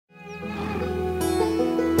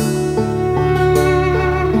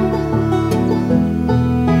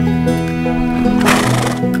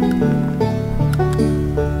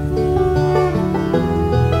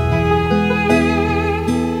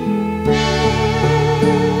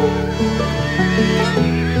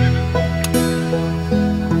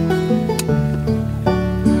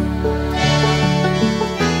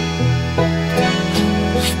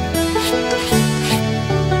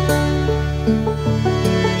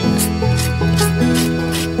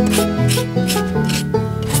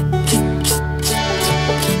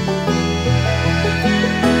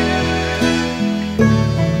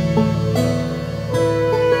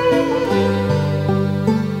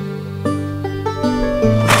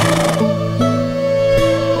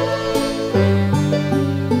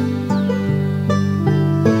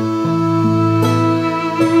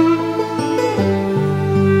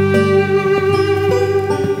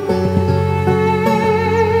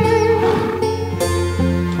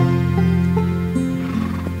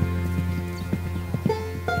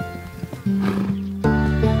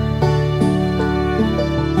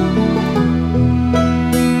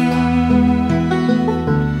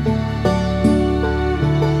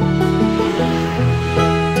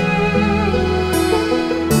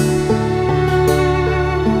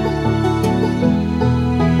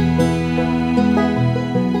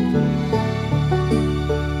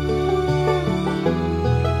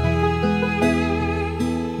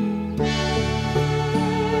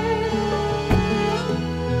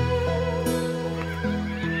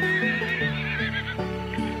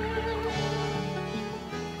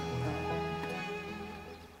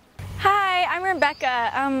I'm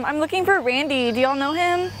Rebecca. I'm looking for Randy. Do y'all know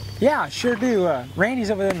him? Yeah, sure do.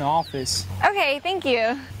 Randy's over there in the office. Okay, thank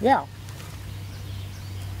you. Yeah.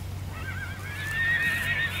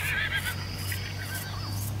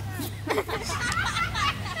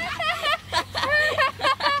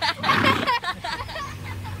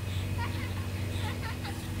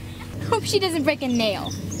 Hope she doesn't break a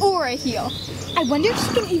nail or a heel. I wonder if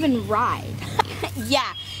she can even ride.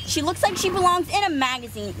 Yeah, she looks like she belongs in a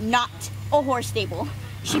magazine, not a horse stable.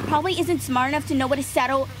 She probably isn't smart enough to know what a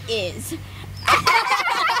saddle is.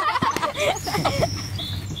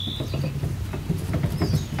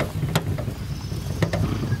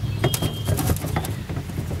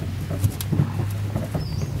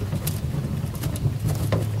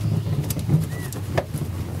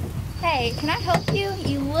 Hey, can I help you?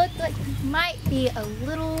 You look like you might be a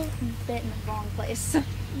little bit in the wrong place.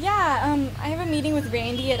 Yeah, I have a meeting with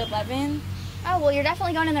Randy at 11. Oh, well, you're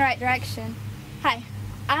definitely going in the right direction. Hi,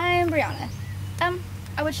 I'm Brianna.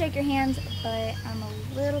 I would shake your hands, but I'm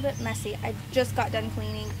a little bit messy. I just got done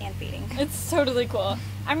cleaning and feeding. It's totally cool.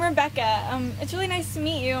 I'm Rebecca. It's really nice to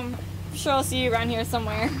meet you. I'm sure I'll see you around here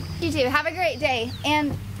somewhere. You too. Have a great day.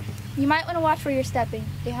 And you might want to watch where you're stepping.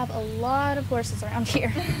 They have a lot of horses around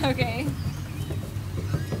here. Okay.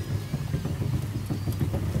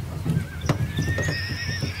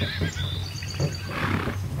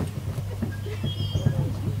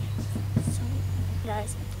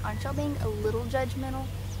 Guys, aren't y'all being a little judgmental?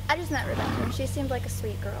 I just met Rebecca and she seemed like a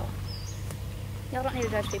sweet girl. Y'all don't need to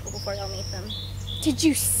judge people before y'all meet them. Did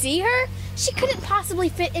you see her? She couldn't possibly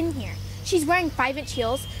fit in here. She's wearing 5-inch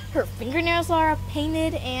heels, her fingernails are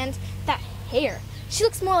painted, and that hair. She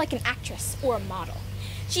looks more like an actress or a model.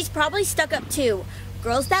 She's probably stuck up too.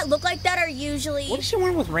 Girls that look like that are usually... What is she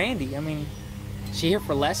wearing with Randy? I mean, is she here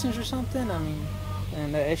for lessons or something? I mean,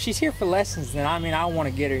 and if she's here for lessons, then I want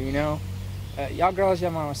to get her, you know? Y'all girls,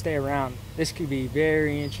 y'all want to stay around. This could be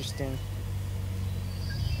very interesting.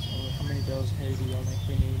 So how many bells of hair do y'all think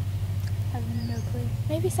we need? I have no clue.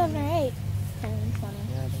 Maybe 7 or 8. Yeah,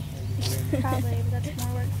 I think maybe. Probably, but that's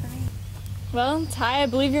more work for me. Well, Ty, I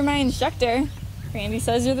believe you're my instructor. Randy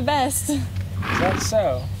says you're the best. Is that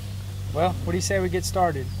so? Well, what do you say we get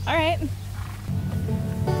started? All right.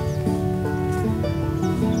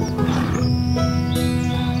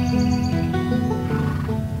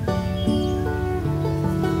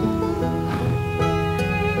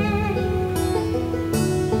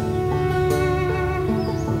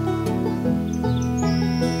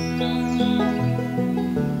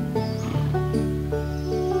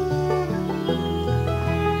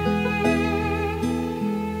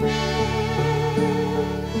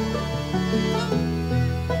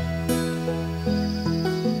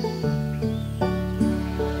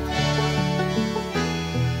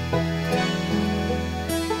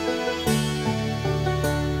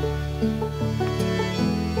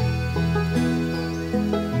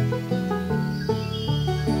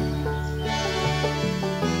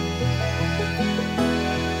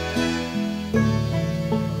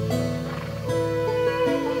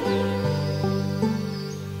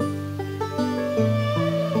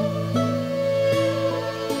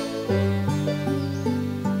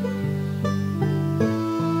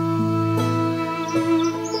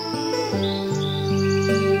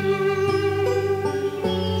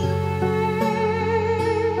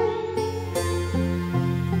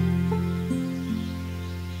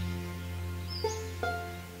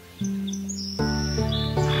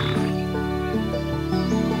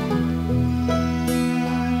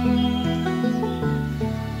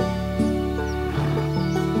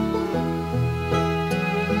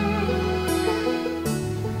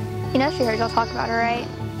 You know she heard y'all talk about her, right?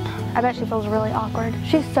 I bet she feels really awkward.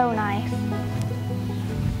 She's so nice.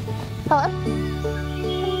 Hello?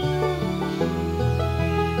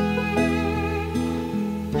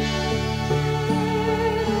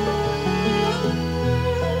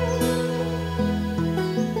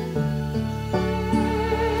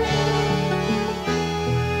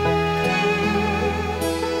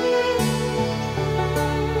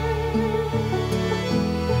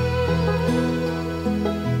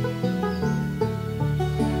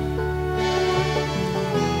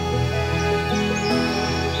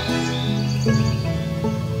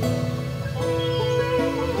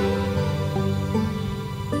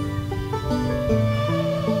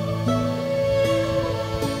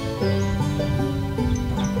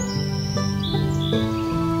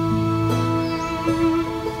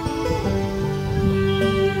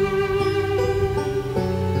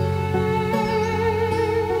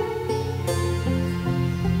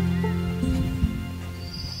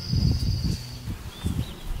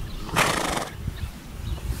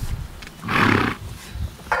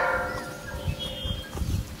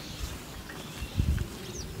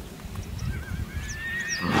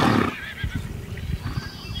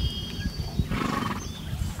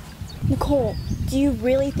 Nicole, do you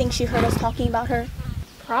really think she heard us talking about her?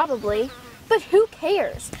 Probably. But who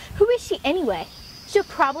cares? Who is she anyway? She'll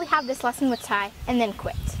probably have this lesson with Ty and then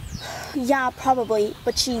quit. Yeah, probably,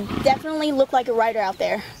 but she definitely looked like a writer out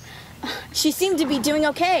there. She seemed to be doing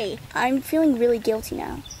okay. I'm feeling really guilty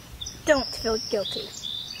now. Don't feel guilty.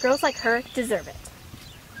 Girls like her deserve it.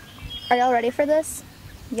 Are y'all ready for this?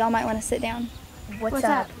 Y'all might want to sit down. What's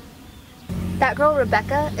up? That girl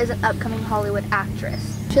Rebecca is an upcoming Hollywood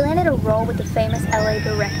actress. She landed a role with the famous LA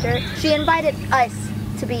director. She invited us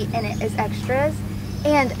to be in it as extras,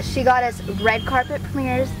 and she got us red carpet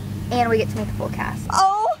premieres, and we get to meet the full cast.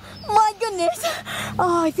 Oh my goodness!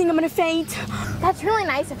 Oh, I think I'm gonna faint. That's really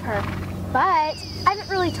nice of her, but I haven't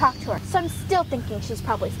really talked to her, so I'm still thinking she's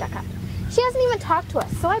probably stuck up. She hasn't even talked to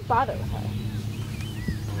us, so I bother with her.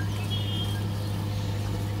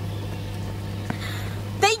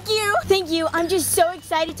 Thank you. I'm just so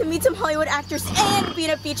excited to meet some Hollywood actors and be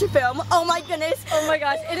in a feature film. Oh my goodness. Oh my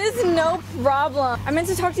gosh, it is no problem. I meant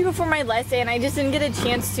to talk to you before my lesson. I just didn't get a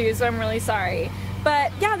chance to, so I'm really sorry.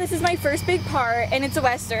 But yeah, this is my first big part, and it's a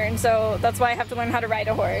Western, so that's why I have to learn how to ride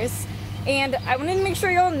a horse. And I wanted to make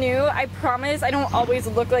sure y'all knew, I promise I don't always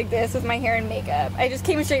look like this with my hair and makeup. I just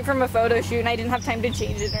came straight from a photo shoot and I didn't have time to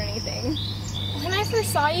change it or anything. When I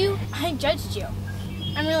first saw you, I judged you.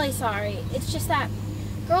 I'm really sorry. It's just that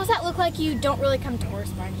girls that look like you don't really come to horse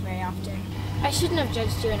barns very often. I shouldn't have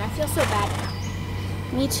judged you, and I feel so bad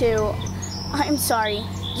now. Me too. I'm sorry.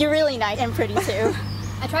 You're really nice and pretty too.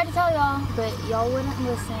 I tried to tell y'all, but y'all wouldn't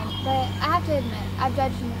listen. But I have to admit, I've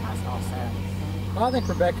judged in the past also. Well, I think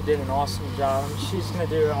Rebecca did an awesome job. She's going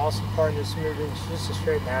to do an awesome part in this movie. She's just a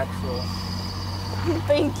straight natural.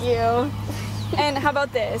 Thank you. And how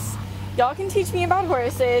about this? Y'all can teach me about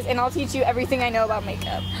horses, and I'll teach you everything I know about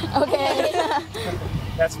makeup. Okay.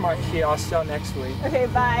 That's my key. I'll see y'all next week. Okay,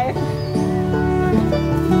 bye.